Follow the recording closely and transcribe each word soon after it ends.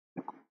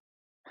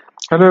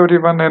Hello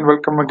everyone and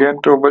welcome again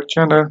to our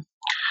channel.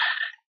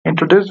 In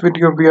today's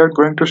video we are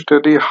going to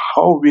study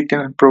how we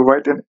can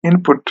provide an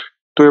input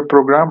to a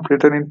program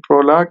written in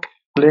Prolog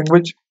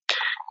language,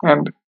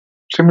 and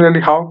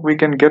similarly how we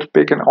can get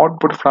back an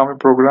output from a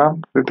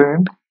program written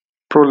in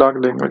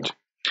Prolog language.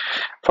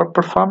 For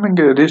performing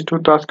these two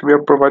tasks we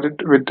are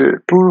provided with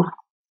two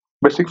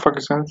basic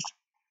functions.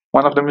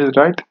 One of them is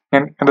write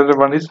and another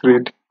one is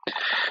read.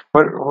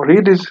 But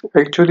read is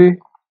actually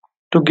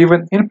to give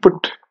an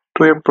input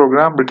to a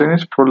program written in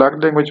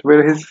Prolog language,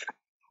 whereas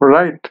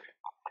write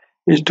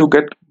is to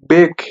get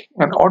back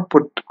an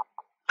output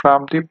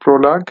from the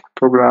Prolog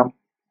program.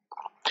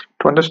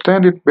 To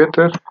understand it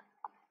better,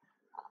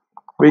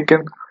 we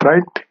can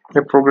write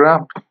a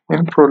program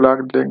in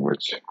Prolog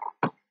language.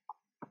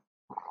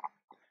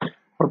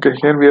 Okay,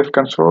 here we have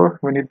console.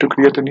 We need to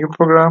create a new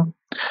program.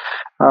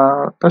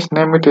 Let's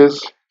name it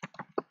as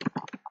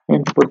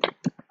input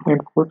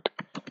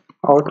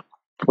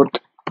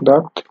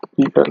output.pl.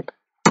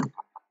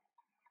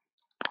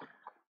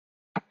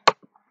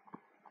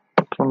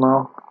 So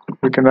now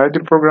we can write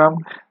the program.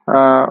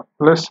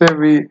 Let's say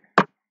we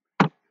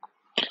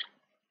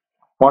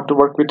want to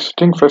work with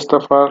string first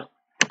of all.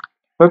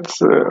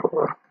 Let's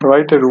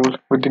write a rule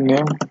with the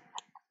name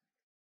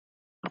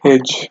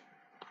age.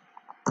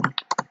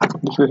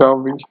 This is how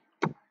we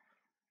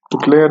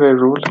declare a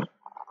rule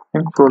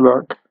in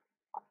Prolog.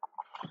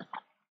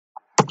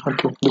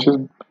 Okay, this is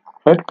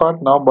head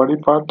part, now body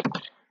part.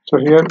 So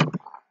here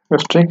a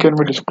string can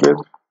be displayed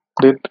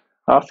that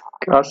ask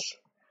us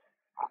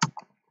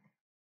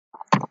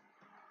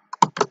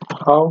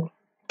how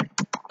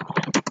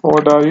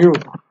old are you,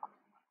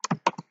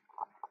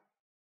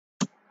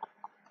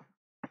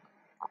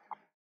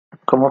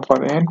 comma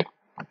for end,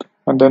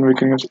 and then we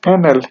can use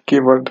NL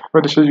keyword,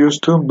 where this is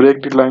used to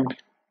break the line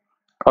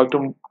or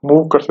to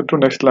move cursor to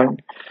next line.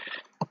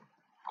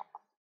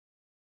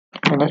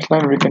 In next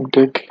line we can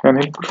take an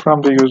input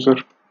from the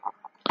user.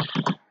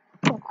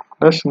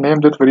 Let's name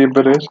that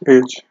variable as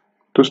age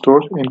to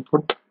store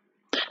input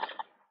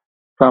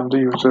from the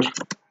user.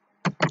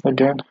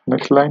 Again,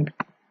 next line.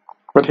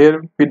 But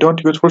here we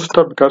don't use full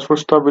stop because full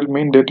stop will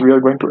mean that we are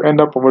going to end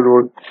up our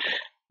role,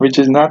 which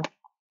is not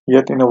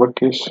yet in our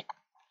case.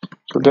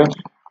 So then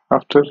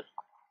after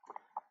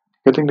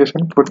getting this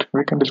input,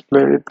 we can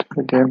display it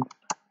again.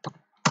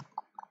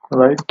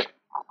 Write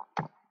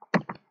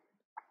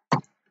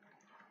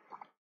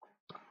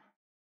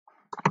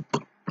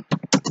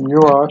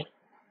you are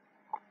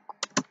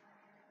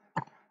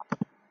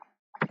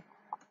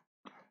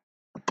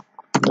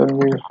then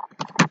we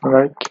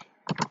write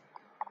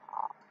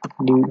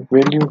the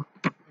value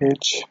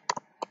age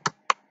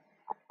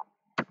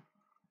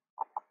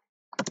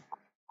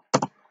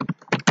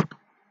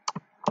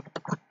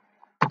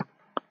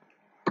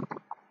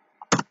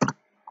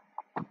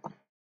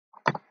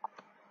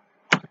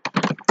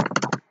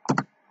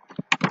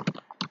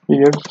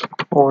years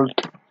old.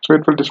 So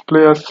it will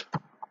display us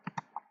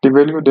the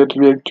value that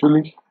we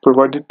actually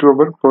provided to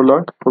our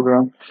Prolog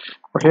program.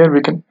 But here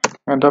we can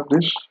end up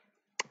this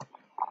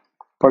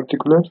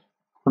particular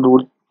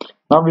rule.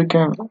 Now we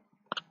can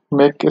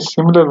make a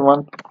similar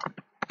one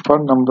for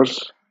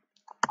numbers.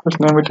 Let's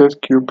name it as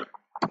cube.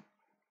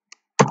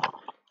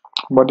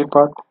 Body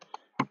part,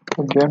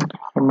 again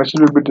a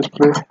message will be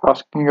displayed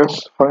asking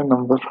us for a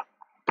number.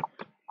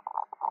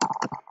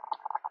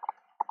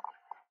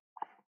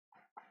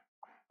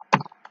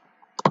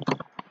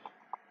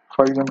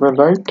 For example,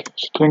 write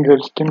string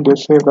at string, they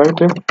say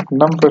write a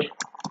number.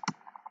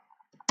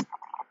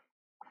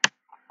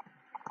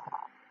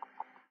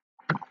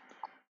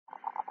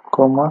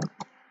 Comma,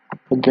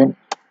 again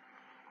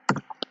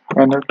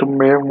NL to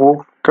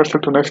move cursor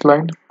to next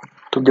line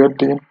to get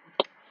the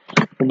input.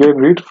 Again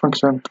read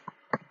function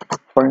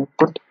for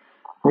input.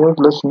 Here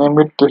let's name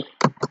it the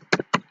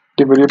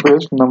variable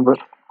is number.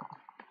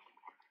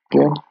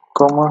 Again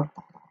comma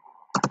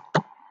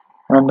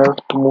NL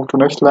to move to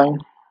next line.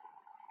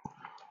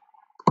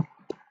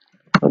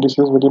 This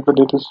is variable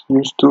that is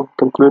used to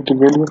calculate the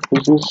value,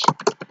 which is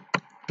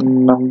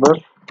number.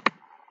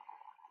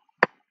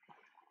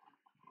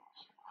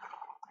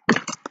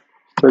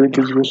 Static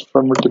is used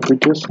for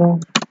multiplication.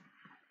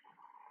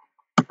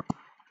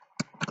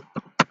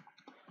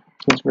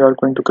 Since we are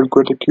going to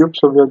calculate a cube,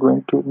 so we are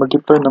going to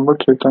multiply number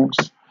 3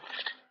 times.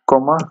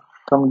 Comma,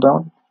 come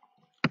down,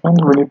 and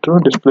we need to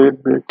display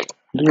it back,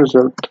 the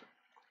result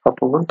of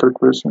our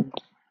calculation.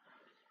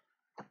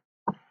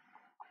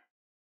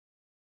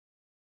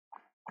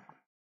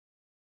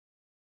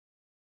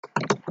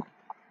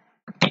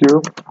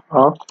 Cube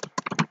of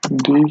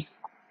d,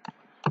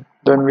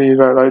 then we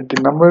write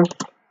the number,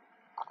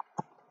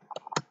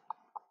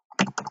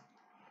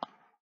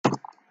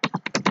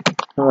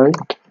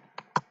 write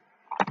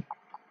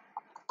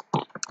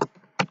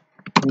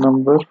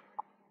number,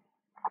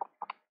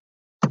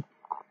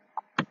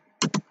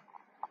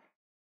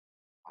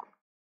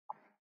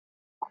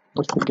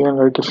 let's again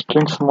write a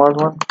string small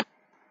one,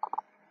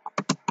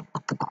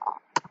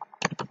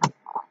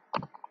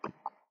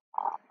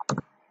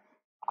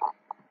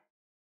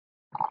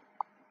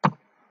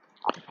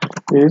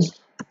 is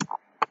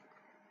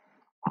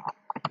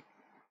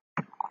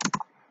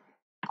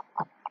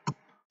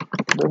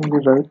we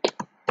write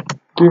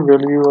the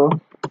value of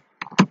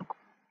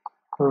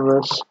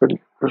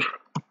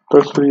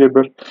this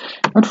variable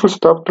and full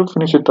stop to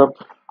finish it up.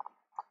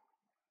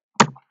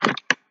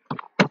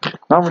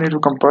 Now we need to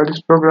compile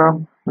this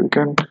program. We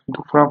can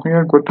do from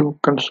here, go to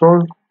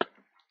console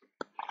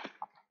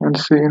and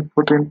see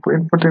input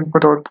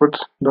output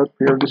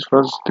 .pl. This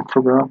was the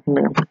program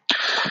name.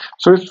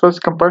 So it was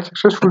compiled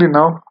successfully.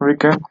 Now we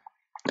can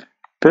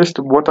test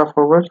both of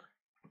our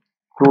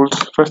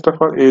rules. First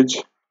of all,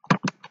 age.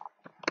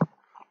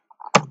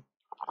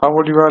 How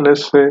old you are?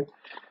 Let's say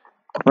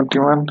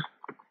 21.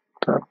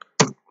 Tap.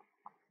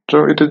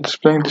 So it is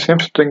displaying the same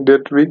string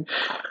that we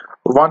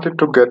wanted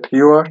to get.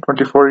 You are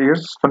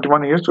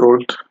 21 years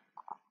old.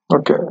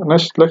 Okay,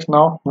 let's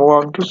now move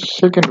on to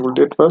second rule.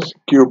 That was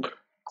cube.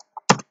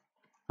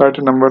 Write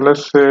a number.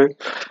 Let's say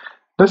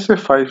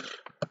 5.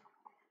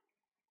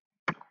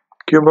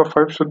 Cube of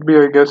 5 should be,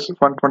 I guess,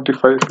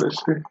 125. Let's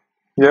see.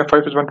 Yeah,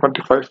 5 is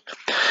 125.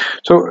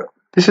 So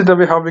this is the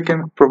way how we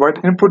can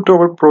provide input to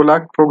our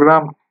Prolog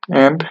program,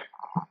 and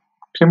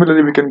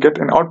similarly we can get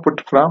an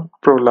output from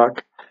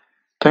Prolog.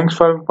 Thanks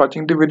for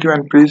watching the video,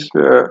 and please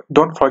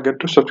don't forget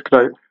to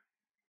subscribe.